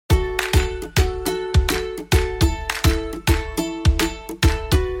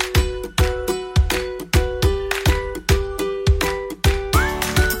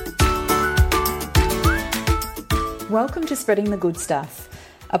Welcome to Spreading the Good Stuff,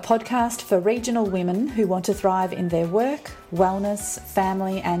 a podcast for regional women who want to thrive in their work, wellness,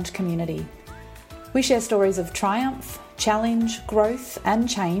 family and community. We share stories of triumph, challenge, growth and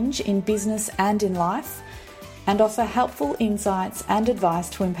change in business and in life, and offer helpful insights and advice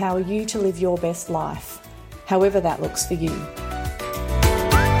to empower you to live your best life, however that looks for you.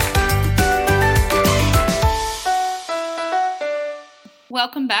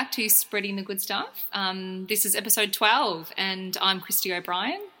 Welcome back to Spreading the Good Stuff. This is episode 12 and I'm Christy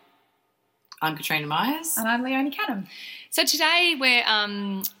O'Brien. I'm Katrina Myers. And I'm Leonie Canham. So today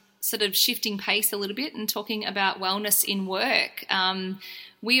we're sort of shifting pace a little bit and talking about wellness in work.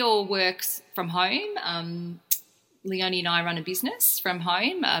 We all work from home. Leonie and I run a business from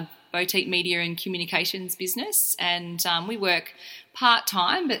home, a boutique media and communications business, and we work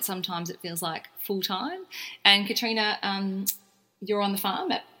part-time, but sometimes it feels like full-time. And Katrina, you're on the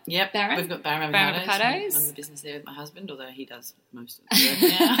farm at Barron? We've got Barron Avocados. I run the business there with my husband, although he does most of the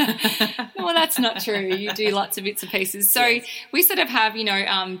work now. Well, that's not true. You do lots of bits and pieces. So yes. We sort of have,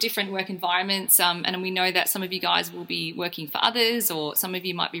 different work environments, and we know that some of you guys will be working for others, or some of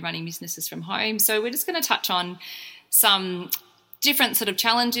you might be running businesses from home. So we're just going to touch on some different sort of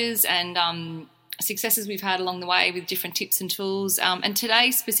challenges and successes we've had along the way with different tips and tools. And today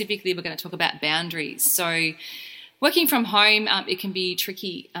specifically we're going to talk about boundaries. So working from home, it can be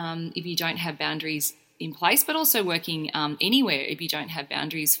tricky if you don't have boundaries in place, but also working anywhere if you don't have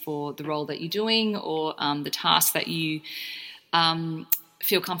boundaries for the role that you're doing or the task that you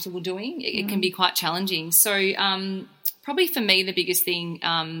feel comfortable doing. It can be quite challenging. So probably for me, the biggest thing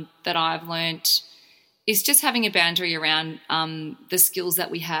that I've learnt is just having a boundary around the skills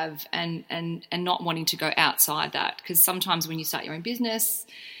that we have and not wanting to go outside that, because sometimes when you start your own business,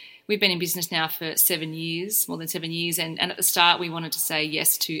 we've been in business now for 7 years, more than 7 years, and at the start we wanted to say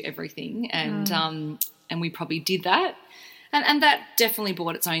yes to everything, and we probably did that, and that definitely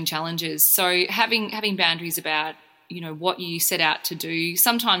brought its own challenges. So having boundaries about what you set out to do.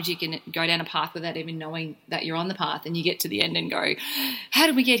 Sometimes you can go down a path without even knowing that you're on the path, and you get to the end and go, how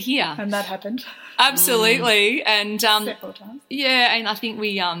did we get here? And that happened. Absolutely. And several times. Yeah, and I think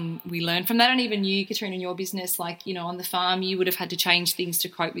we learned from that. And even you, Katrina, in your business, on the farm, you would have had to change things to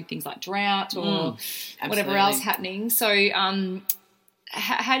cope with things like drought or whatever else happening. So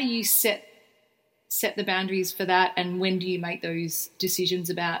how do you set the boundaries for that, and when do you make those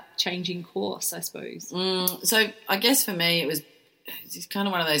decisions about changing course, I suppose? So I guess for me it's kind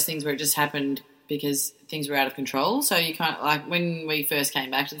of one of those things where it just happened because things were out of control. So you kind of, like when we first came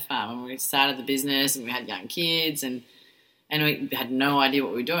back to the farm and we started the business and we had young kids and we had no idea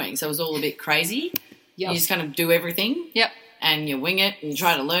what we were doing. So it was all a bit crazy. Yep. You just kind of do everything. Yep. And you wing it and you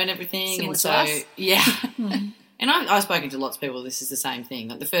try to learn everything. Similar and to us. Yeah. And I've spoken to lots of people, this is the same thing.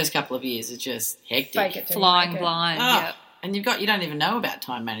 Like the first couple of years is just hectic. Fake it, flying blind. Yep. And you don't even know about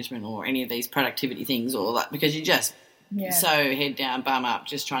time management or any of these productivity things or that, because you just so head down, bum up,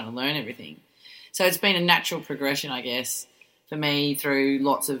 just trying to learn everything. So it's been a natural progression, I guess, for me through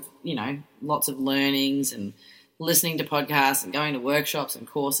lots of learnings and listening to podcasts and going to workshops and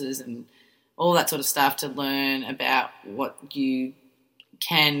courses and all that sort of stuff to learn about what's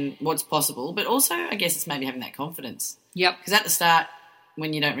possible, but also I guess it's maybe having that confidence. Yep. Because at the start,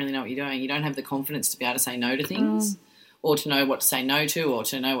 when you don't really know what you're doing, you don't have the confidence to be able to say no to things or to know what to say no to or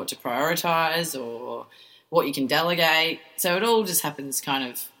to know what to prioritise or what you can delegate. So it all just happens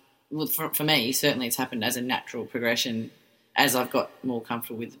kind of, well, for me, certainly it's happened as a natural progression as I've got more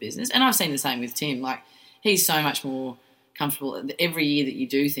comfortable with the business. And I've seen the same with Tim. Like, he's so much more comfortable every year that you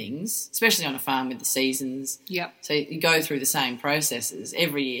do things, especially on a farm with the seasons. Yep. So you go through the same processes.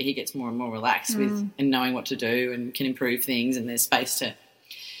 Every year he gets more and more relaxed with and knowing what to do and can improve things, and there's space to.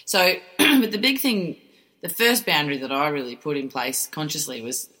 So, but the big thing, the first boundary that I really put in place consciously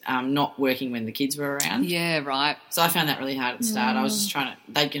was not working when the kids were around. Yeah, right. So I found that really hard at the start. I was just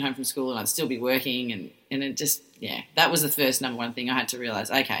they'd get home from school and I'd still be working, and it just, that was the first number one thing I had to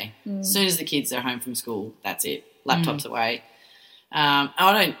realise. Okay, as soon as the kids are home from school, that's it. Laptops away.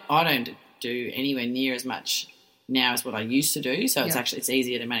 I don't do anywhere near as much now as what I used to do, so it's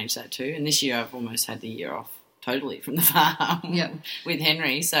easier to manage that too. And this year I've almost had the year off totally from the farm with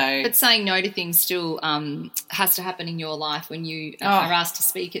Henry. So, but saying no to things still has to happen in your life when you are asked to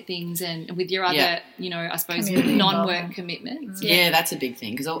speak at things, and with your other, I suppose, non-work commitments. Yeah, that's a big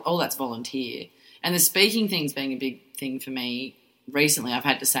thing because all that's volunteer. And the speaking thing's being a big thing for me recently. I've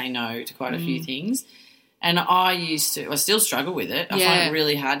had to say no to quite a few things. And I still struggle with it. I find it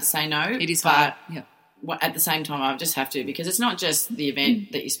really hard to say no. It is hard. Yeah. At the same time, I just have to, because it's not just the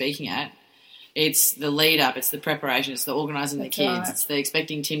event that you're speaking at. It's the lead up, it's the preparation, it's the organising the That's kids, right. it's the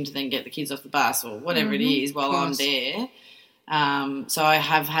expecting Tim to then get the kids off the bus or whatever it is while I'm there. So I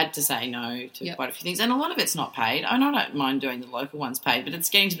have had to say no to quite a few things. And a lot of it's not paid. I don't mind doing the local ones paid, but it's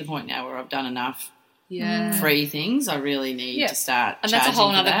getting to the point now where I've done enough free things. I really need to start and that's a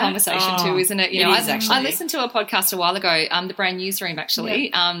whole other conversation too, isn't it? You know, I listened to a podcast a while ago, the Brand Newsroom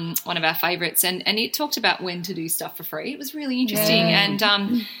actually, one of our favourites, and it talked about when to do stuff for free. It was really interesting, and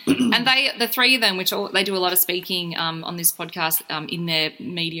the three of them, they do a lot of speaking on this podcast in their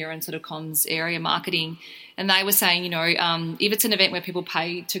media and sort of comms area marketing. And they were saying, you know, if it's an event where people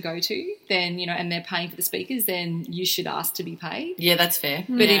pay to go to, then, you know, and they're paying for the speakers, then you should ask to be paid. Yeah, that's fair.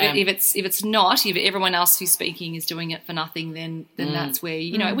 But if it's not, if everyone else who's speaking is doing it for nothing, then that's where,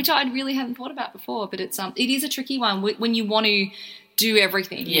 you know, which I really hadn't thought about before. But it is a tricky one when you want to do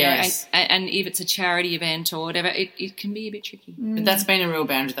everything. Yes. You know, and if it's a charity event or whatever, it can be a bit tricky. But that's been a real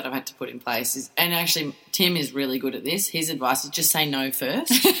boundary that I've had to put in place. And actually, Tim is really good at this. His advice is just say no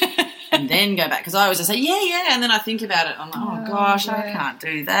first. And then go back. Because I always just say, yeah, and then I think about it. I'm like, oh, gosh, I can't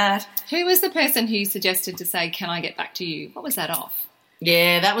do that. Who was the person who suggested to say, can I get back to you? What was that off?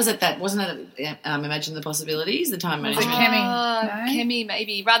 Yeah, that was at that, wasn't that Imagine the Possibilities, the time management? Kemi,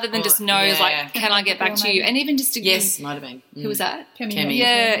 maybe. Rather than just no's, like, can I get back to you? And even just to give... Yes, might have been. Who was that? Kemi.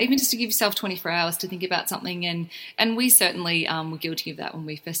 Yeah, even just to give yourself 24 hours to think about something. And we certainly were guilty of that when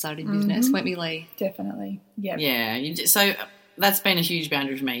we first started in business, weren't we, Lee? Definitely, yeah. Yeah, so... That's been a huge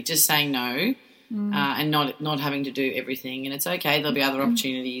boundary for me, just saying no and not having to do everything. And it's okay, there'll be other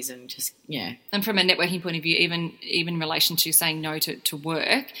opportunities and just, And from a networking point of view, even in relation to saying no to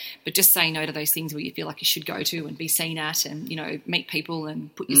work, but just saying no to those things where you feel like you should go to and be seen at and, you know, meet people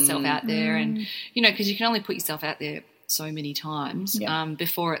and put yourself out there. And, you know, because you can only put yourself out there so many times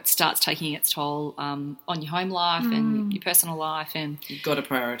before it starts taking its toll on your home life and your personal life. And you've got to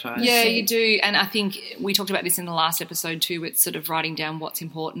prioritise. Yeah, you do. And I think we talked about this in the last episode too. It's sort of writing down what's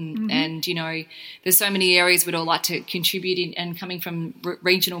important. And, you know, there's so many areas we'd all like to contribute in, and coming from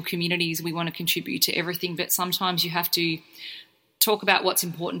regional communities, we want to contribute to everything. But sometimes you have to talk about what's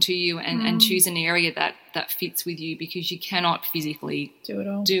important to you and choose an area that fits with you, because you cannot physically do it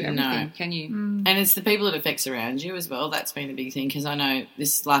all. Do everything, can you? And it's the people it affects around you as well. That's been a big thing, because I know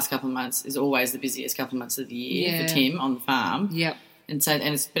this last couple of months is always the busiest couple of months of the year for Tim on the farm. Yep.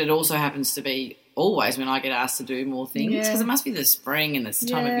 But it also happens to be always when I get asked to do more things, because it must be the spring and it's the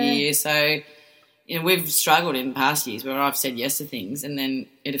time of year. So, you know, we've struggled in past years where I've said yes to things and then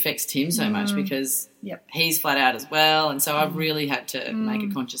it affects Tim so much because he's flat out as well. And so I've really had to make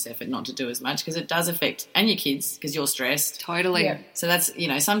a conscious effort not to do as much, because it does affect, and your kids, because you're stressed. Totally. Yeah. So that's, you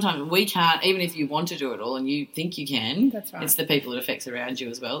know, sometimes we can't, even if you want to do it all and you think you can, that's right. It's the people it affects around you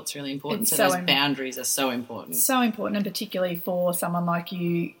as well. It's really important. It's so those boundaries are so important. So important, and particularly for someone like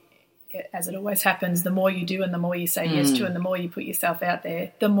you, as it always happens, the more you do and the more you say yes to and the more you put yourself out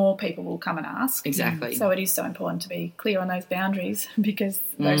there, the more people will come and ask. Exactly. So it is so important to be clear on those boundaries, because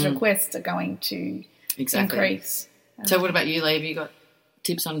those requests are going to increase. So what about you, Lee? Have you got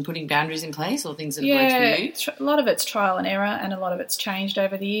tips on putting boundaries in place or things that have worked for you? A lot of it's trial and error, and a lot of it's changed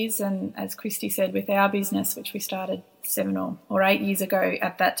over the years. And as Christy said, with our business, which we started 7 or 8 years ago,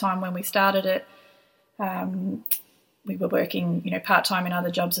 at that time when we started it, we were working, you know, part-time in other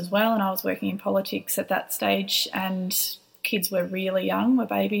jobs as well, and I was working in politics at that stage, and kids were really young, were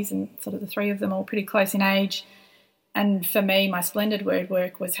babies, and sort of the three of them all pretty close in age. And for me, my Splendid Word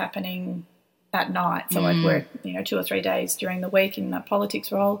work was happening at night, so I'd work, you know, 2 or 3 days during the week in that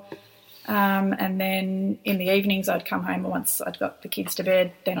politics role, and then in the evenings I'd come home, and once I'd got the kids to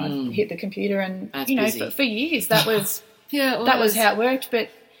bed, then I'd hit the computer, and that's you know, busy. for years that was that was how it worked. But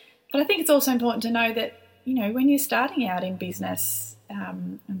I think it's also important to know that, you know, when you're starting out in business,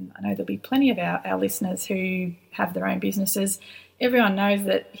 and I know there'll be plenty of our listeners who have their own businesses, everyone knows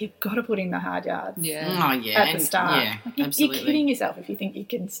that you've got to put in the hard yards at the start. Yeah, you're absolutely. kidding yourself if you think you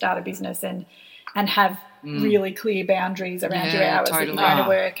can start a business and have really clear boundaries around your hours that you're going to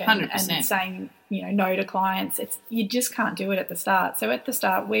work and saying, you know, no to clients. You just can't do it at the start. So at the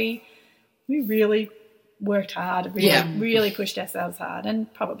start we really worked hard, really pushed ourselves hard,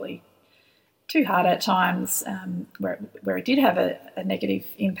 and probably too hard at times, where it did have a negative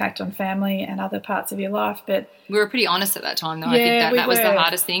impact on family and other parts of your life. But we were pretty honest at that time, though. I think that was the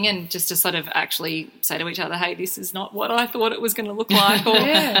hardest thing, and just to sort of actually say to each other, hey, this is not what I thought it was going to look like,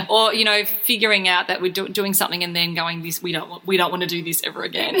 or, or you know, figuring out that we're doing something and then going, this we don't want to do this ever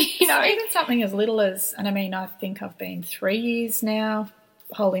again. You know, even something as little as, and I mean, I think I've been 3 years now,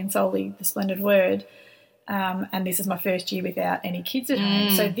 wholly and solely the Splendid Word. and this is my first year without any kids at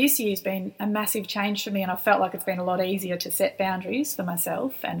home. So this year's been a massive change for me, and I felt like it's been a lot easier to set boundaries for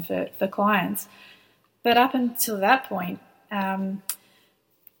myself and for clients. But up until that point,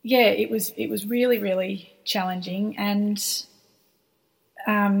 it was really, really challenging, and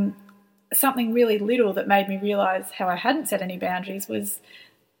something really little that made me realise how I hadn't set any boundaries was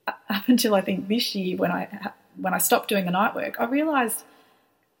up until I think this year when I stopped doing the night work, I realised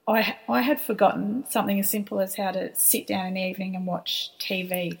I had forgotten something as simple as how to sit down in the evening and watch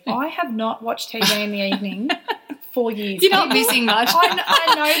TV. I have not watched TV in the evening for years. You're not missing much. I know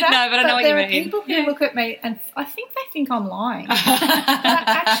that. No, but I know what you mean. There are people who look at me and I think they think I'm lying.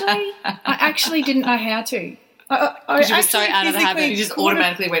 I actually didn't know how to. Because you were so out of the habit. You just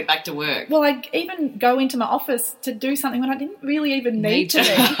automatically went back to work. Well, I even go into my office to do something when I didn't really even need to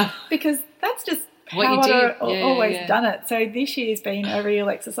be, because that's just what how I've always done it. So this year's been a real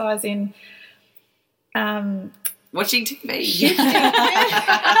exercise in watching TV.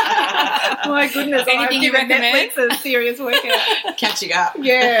 My goodness, anything you recommend? Netflix a serious workout. Catching up.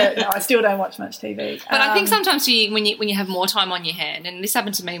 Yeah, no, I still don't watch much TV. But I think sometimes when you have more time on your hand, and this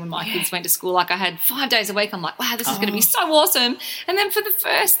happened to me when my kids went to school, like I had 5 days a week, I'm like, wow, this is going to be so awesome. And then for the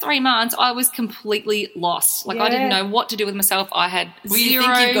first 3 months, I was completely lost. Like I didn't know what to do with myself. I had zero. You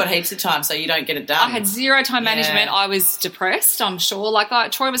think you've got heaps of time, so you don't get it done. I had zero time management. I was depressed, I'm sure.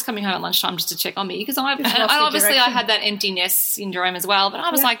 Like Troy was coming home at lunchtime just to check on me because I had that empty nest syndrome as well. But I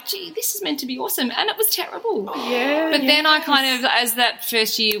was like, gee, this is meant to be awesome, and it was terrible. But then I kind of, as that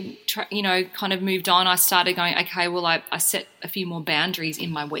first year, kind of moved on, I started going, okay, well, I set a few more boundaries in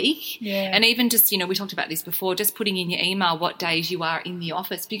my week, and even just, we talked about this before, just putting in your email what days you are in the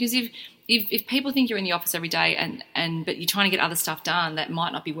office, because if people think you're in the office every day but you're trying to get other stuff done that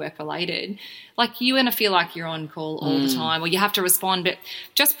might not be work related, like you're going to feel like you're on call all the time, or you have to respond. But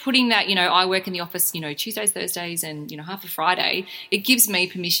just putting that, I work in the office, Tuesdays, Thursdays, and half a Friday, it gives me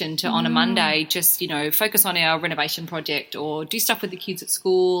permission to on a Monday just focus on our renovation project or do stuff with the kids at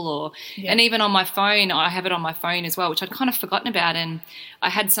school, and even on my phone, I have it on my phone as well, which I'd kind of forgotten about. And I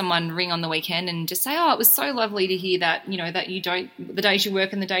had someone ring on the weekend and just say, oh, it was so lovely to hear that that you don't, the days you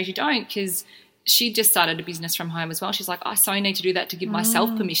work and the days you don't, because she just started a business from home as well. She's like, I so need to do that to give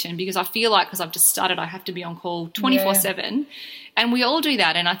myself permission, because I feel like because I've just started, I have to be on call 24/7. And we all do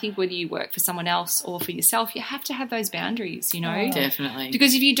that. And I think whether you work for someone else or for yourself, you have to have those boundaries, Definitely.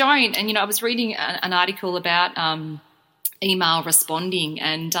 Because if you don't, and, I was reading an article about email responding,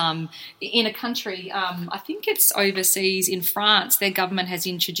 and in a country, I think it's overseas in France, their government has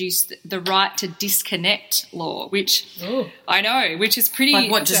introduced the right to disconnect law, which I know, which is pretty...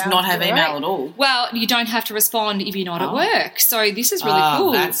 Like what, just not have email at all? Well, you don't have to respond if you're not at work. So this is really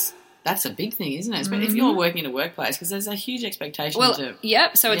cool. That's a big thing, isn't it? Especially if you're working in a workplace, because there's a huge expectation to...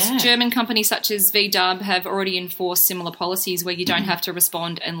 Yep. So it's German companies such as VW have already enforced similar policies where you don't have to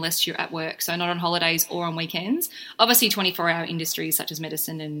respond unless you're at work, so not on holidays or on weekends. Obviously, 24-hour industries such as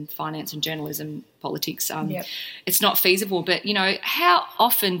medicine and finance and journalism, politics, it's not feasible. But, how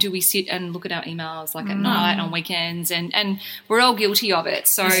often do we sit and look at our emails, like at night, on weekends, and we're all guilty of it.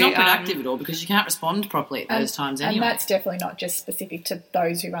 So it's not productive at all, because you can't respond proproperly at those times anyway. And that's definitely not just specific to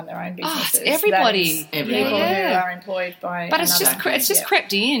those who run their own businesses. It's everybody. People who are employed by But it's just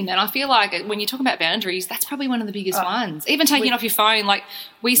crept in, and I feel like when you talk about boundaries, that's probably one of the biggest ones. Even taking it off your phone, like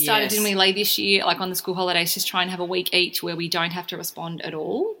we started, didn't we, Lee, this year, like on the school holidays, just try and have a week each where we don't have to respond at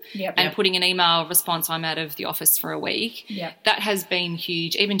all, and putting an email response, I'm out of the office for a week. That has been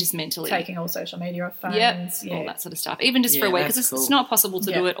huge, even just mentally. Taking all social media off phones. All that sort of stuff, even just for a week, because it's not possible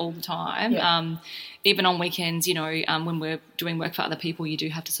to do it all the time. Even on weekends, when we're doing work for other people, you do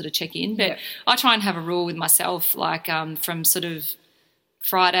have to sort of check in. But I try and have a rule with myself, like from sort of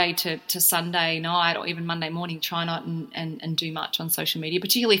Friday to Sunday night or even Monday morning, try not and do much on social media,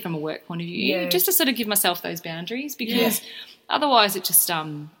 particularly from a work point of view, just to sort of give myself those boundaries, because otherwise it just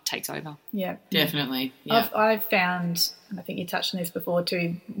takes over. Yeah. Definitely. Yeah. I've found, and I think you touched on this before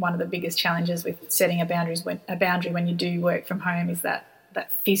too, one of the biggest challenges with setting a boundary when you do work from home is that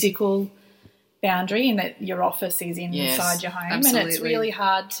physical boundary, and that your office is inside your home. Absolutely. And it's really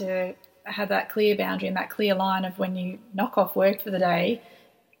hard to have that clear boundary and that clear line of when you knock off work for the day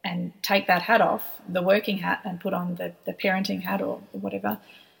and take that hat off, the working hat, and put on the parenting hat or whatever,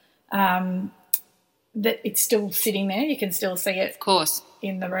 that it's still sitting there. You can still see it, of course,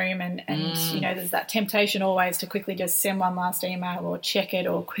 in the room, and there's that temptation always to quickly just send one last email or check it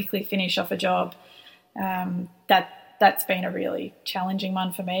or quickly finish off a job. That's been a really challenging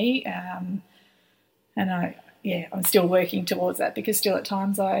one for me. And I'm still working towards that, because still at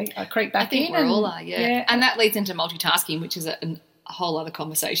times I creep back in. I think we all are, And that leads into multitasking, which is a whole other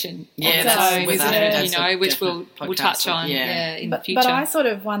conversation. Yeah, that's with it, you know, which we'll touch on in the future. But I sort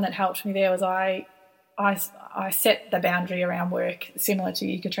of, one that helped me there was I set the boundary around work similar to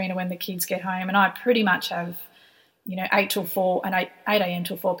you, Katrina, when the kids get home, and I pretty much have, you know, 8 till 4 and 8 a.m.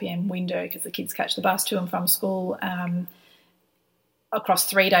 till 4 p.m. window because the kids catch the bus to and from school across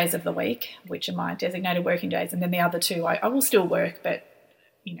 3 days of the week, which are my designated working days, and then the other 2 I will still work, but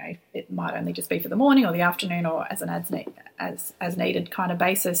you know, it might only just be for the morning or the afternoon or as an as needed kind of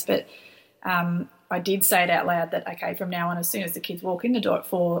basis. But I did say it out loud that, okay, from now on, as soon as the kids walk in the door at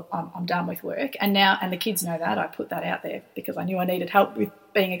 4, I'm done with work. And the kids know that. I put that out there because I knew I needed help with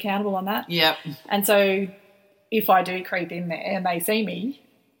being accountable on that. Yep. And so if I do creep in there and they see me,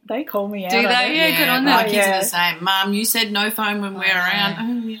 they call me out. Do they? Yeah, good on them. My kids are the same. Mum, you said no phone when we're around.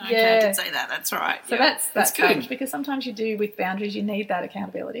 Oh, yeah, okay, I did say that. That's right. So that's good. Because sometimes you do, with boundaries, you need that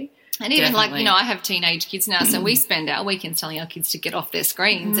accountability. And even like, you know, I have teenage kids now, so we spend our weekends telling our kids to get off their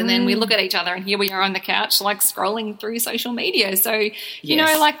screens, and then we look at each other and here we are on the couch like scrolling through social media. So, you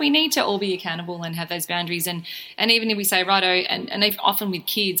know, like we need to all be accountable and have those boundaries. And even if we say, righto, and often with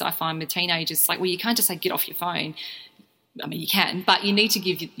kids, I find with teenagers, like, well, you can't just say get off your phone. I mean, you can, but you need to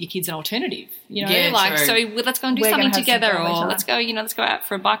give your kids an alternative, you know, like, true. So let's go and do something together, or let's go out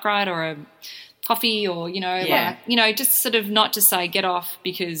for a bike ride or a coffee, or, you know, like, you know, just sort of not to say get off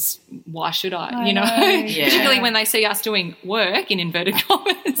because why should I you know? Particularly when they see us doing work in inverted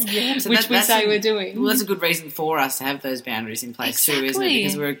commas, so which we say we're doing. Well, that's a good reason for us to have those boundaries in place too, isn't it?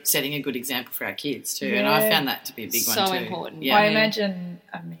 Because we're setting a good example for our kids too, and I found that to be a big one too. So important. I imagine,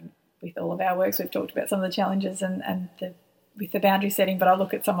 I mean, with all of our works, we've talked about some of the challenges and with the boundary setting, but I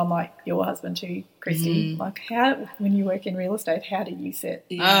look at someone like your husband too, Christy, like how, when you work in real estate, how do you set?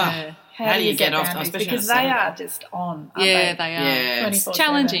 How do you get off? Because they are just on. They are. Yeah. It's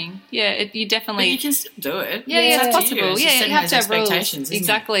challenging. Yeah, you definitely. But you can still do it. Yeah, it's possible. You have to have rules.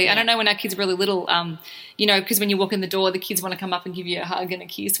 Exactly. I don't know when our kids are really little. You know, because when you walk in the door, the kids want to come up and give you a hug and a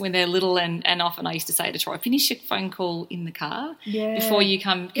kiss when they're little, and often I used to say to Troy, finish your phone call in the car before you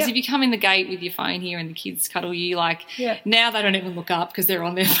come, because if you come in the gate with your phone here and the kids cuddle you, like now they don't even look up because they're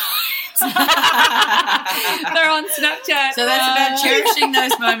on their phones. They're on Snapchat. So that's about cherishing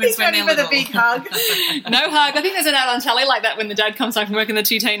those moments when they're little. For the big hug. No hug. I think there's an ad on telly like that when the dad comes home from work and the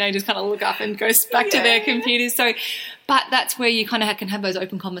 2 teenagers kind of look up and goes back to their computers. So, but that's where you kind of can have those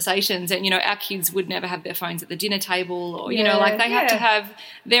open conversations. And, you know, our kids would never have their phones at the dinner table, or, you know, like they have to have,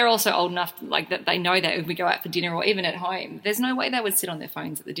 they're also old enough like that they know that if we go out for dinner or even at home, there's no way they would sit on their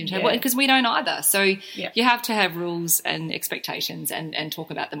phones at the dinner table, because we don't either. So you have to have rules and expectations and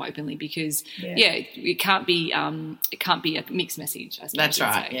talk about them openly, because it can't be a mixed message, I suppose. That's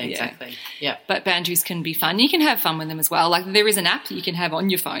right. Yeah, exactly. Yeah. But boundaries can be fun. You can have fun with them as well. Like there is an app that you can have on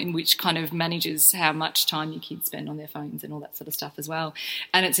your phone which kind of manages how much time your kids spend on their phones and all that sort of stuff as well.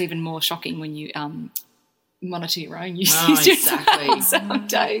 And it's even more shocking when you monitor your own usage some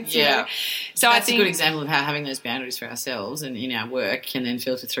days. Yeah. You know? So that's a good example of how having those boundaries for ourselves and in our work can then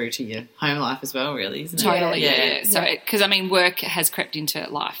filter through to your home life as well, really, isn't it? Totally, yeah. So, because, I mean, work has crept into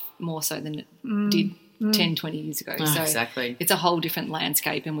life more so than it did 10, 20 years ago. So exactly. It's a whole different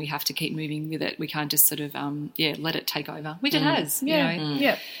landscape and we have to keep moving with it. We can't just sort of, let it take over, which it has, you know.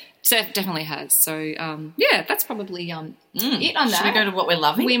 Yeah. So it definitely has. So, that's probably it on that. Should we go to what we're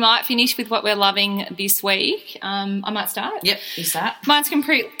loving? We might finish with what we're loving this week. I might start. Yep, you start. Mine's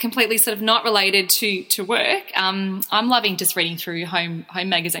completely sort of not related to work. I'm loving just reading through home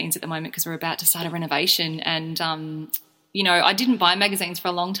magazines at the moment because we're about to start a renovation, and you know, I didn't buy magazines for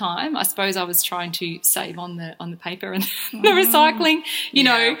a long time. I suppose I was trying to save on the paper and the recycling, you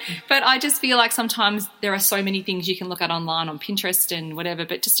know. But I just feel like sometimes there are so many things you can look at online on Pinterest and whatever,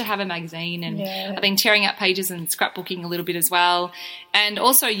 but just to have a magazine, and I've been tearing out pages and scrapbooking a little bit as well, and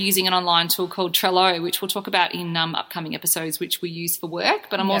also using an online tool called Trello, which we'll talk about in upcoming episodes, which we use for work,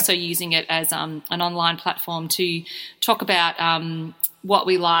 but I'm also using it as an online platform to talk about what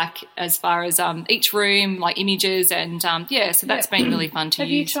we like as far as each room, like images, and so that's been really fun to use. Have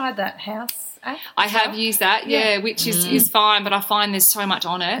you tried that house app? I have used that, which is fine, but I find there's so much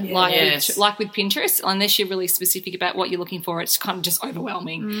on it, like with Pinterest, unless you're really specific about what you're looking for, it's kind of just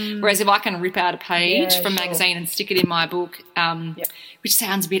overwhelming. Whereas if I can rip out a page from a magazine and stick it in my book, which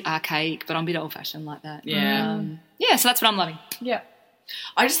sounds a bit archaic, but I'm a bit old-fashioned like that. So that's what I'm loving. Yeah.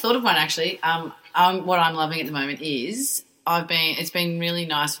 I just thought of one actually. What I'm loving at the moment is it's been really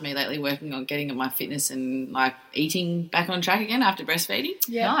nice for me lately working on getting my fitness and like eating back on track again after breastfeeding.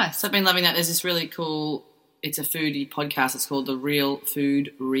 Yeah. Nice. So I've been loving that. There's this really cool, it's a foodie podcast. It's called The Real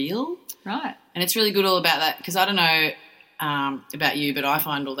Food Reel. Right. And it's really good all about that, because I don't know about you, but I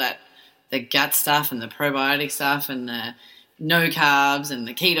find all that, the gut stuff and the probiotic stuff and the no carbs and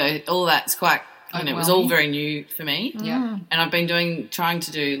the keto, all that's quite, it was all very new for me. Yeah. And I've been trying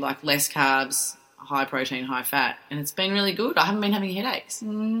to do like less carbs, high protein, high fat, and it's been really good. I haven't been having headaches.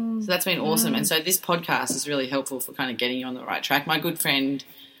 So that's been awesome. And so this podcast is really helpful for kind of getting you on the right track. My good friend,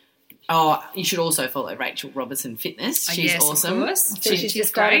 you should also follow Rachel Robertson Fitness. She's awesome. Of course. She's just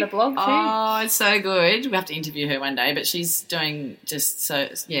started a blog too. Oh, it's so good. We have to interview her one day, but she's doing just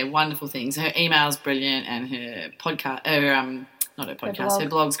wonderful things. Her email's brilliant, and her podcast, her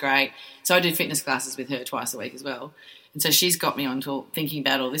blog's great. So I do fitness classes with her twice a week as well. And so she's got me on to thinking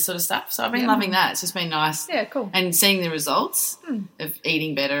about all this sort of stuff. So I've been loving that. It's just been nice. Yeah, cool. And seeing the results of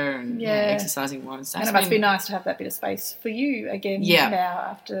eating better and exercising more and stuff. And it must be nice to have that bit of space for you again now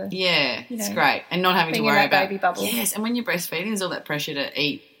after. Yeah, it's great. And not having to worry about baby bubble. Yes, and when you're breastfeeding, there's all that pressure to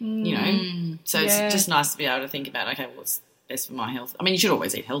eat, So it's just nice to be able to think about, okay, what's best for my health. I mean, you should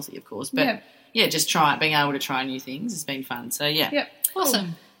always eat healthy, of course. But, just being able to try new things has been fun. So, Awesome.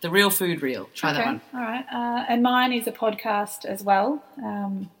 Cool. The Real Food Reel. Try that one. All right. And mine is a podcast as well.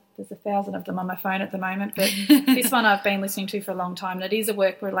 There's 1,000 of them on my phone at the moment, but this one I've been listening to for a long time, and it is a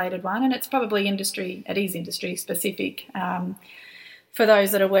work-related one, and it's probably industry specific. For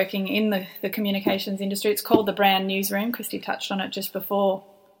those that are working in the communications industry, it's called The Brand Newsroom. Christy touched on it just before.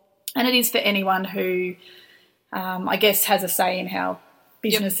 And it is for anyone who, I guess, has a say in how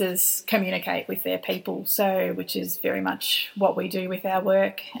businesses communicate with their people, which is very much what we do with our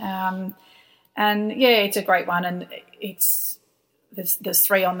work. It's a great one, and there's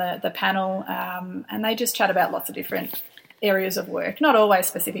 3 on the panel, and they just chat about lots of different areas of work, not always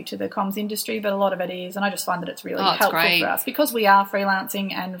specific to the comms industry, but a lot of it is, and I just find that it's really helpful for us because we are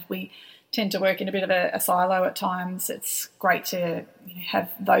freelancing and we tend to work in a bit of a silo at times. It's great to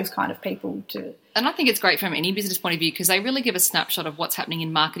have those kind of people to... And I think it's great from any business point of view because they really give a snapshot of what's happening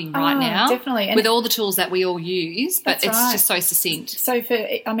in marketing right now. Definitely. And with all the tools that we all use, but it's just so succinct. So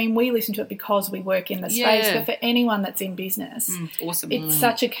we listen to it because we work in the space, but for anyone that's in business, awesome. It's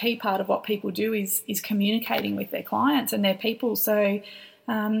such a key part of what people do is communicating with their clients and their people. So...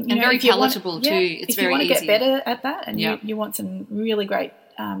 and very palatable too. It's very easy. If you want to get better at that and you want some really great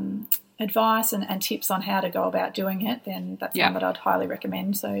advice and tips on how to go about doing it, then that's one that I'd highly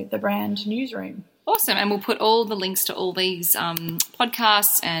recommend. So The Brand Newsroom. Awesome. And we'll put all the links to all these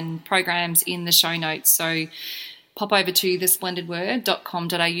podcasts and programs in the show notes. So pop over to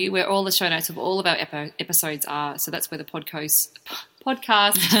thesplendidword.com.au where all the show notes of all of our episodes are. So that's where the podcast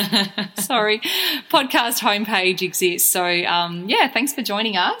homepage exists. So, thanks for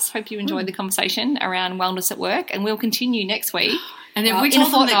joining us. Hope you enjoyed the conversation around wellness at work, and we'll continue next week. And then we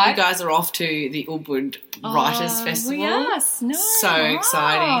told them that you guys are off to the Ubud Writers Festival. Yes, no. So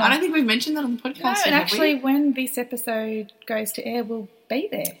exciting. I don't think we've mentioned that on the podcast. No, and actually when this episode goes to air, we'll be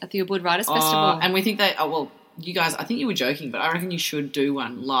there. At the Ubud Writers Festival. And we think you guys, I think you were joking, but I reckon you should do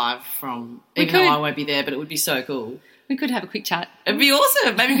one live from, even though I won't be there, but it would be so cool. We could have a quick chat. It'd be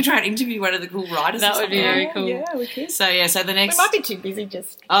awesome. Maybe we could try and interview one of the cool writers. That would be very cool. Yeah, we could. So the next... We might be too busy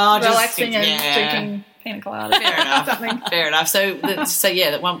just relaxing and drinking pina colada. Fair enough. Something. Fair enough. So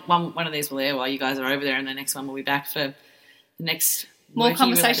that one of these will air while you guys are over there, and the next one will be back for the next... More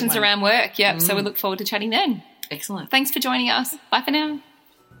conversations around work, So we look forward to chatting then. Excellent. Thanks for joining us. Bye for now.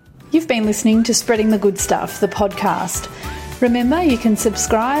 You've been listening to Spreading the Good Stuff, the podcast. Remember, you can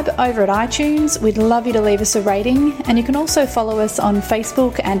subscribe over at iTunes. We'd love you to leave us a rating, and you can also follow us on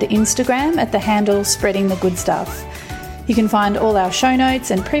Facebook and Instagram at the handle Spreading the Good Stuff. You can find all our show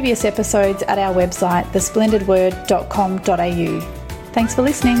notes and previous episodes at our website, thesplendidword.com.au. Thanks for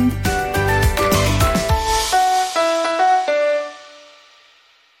listening.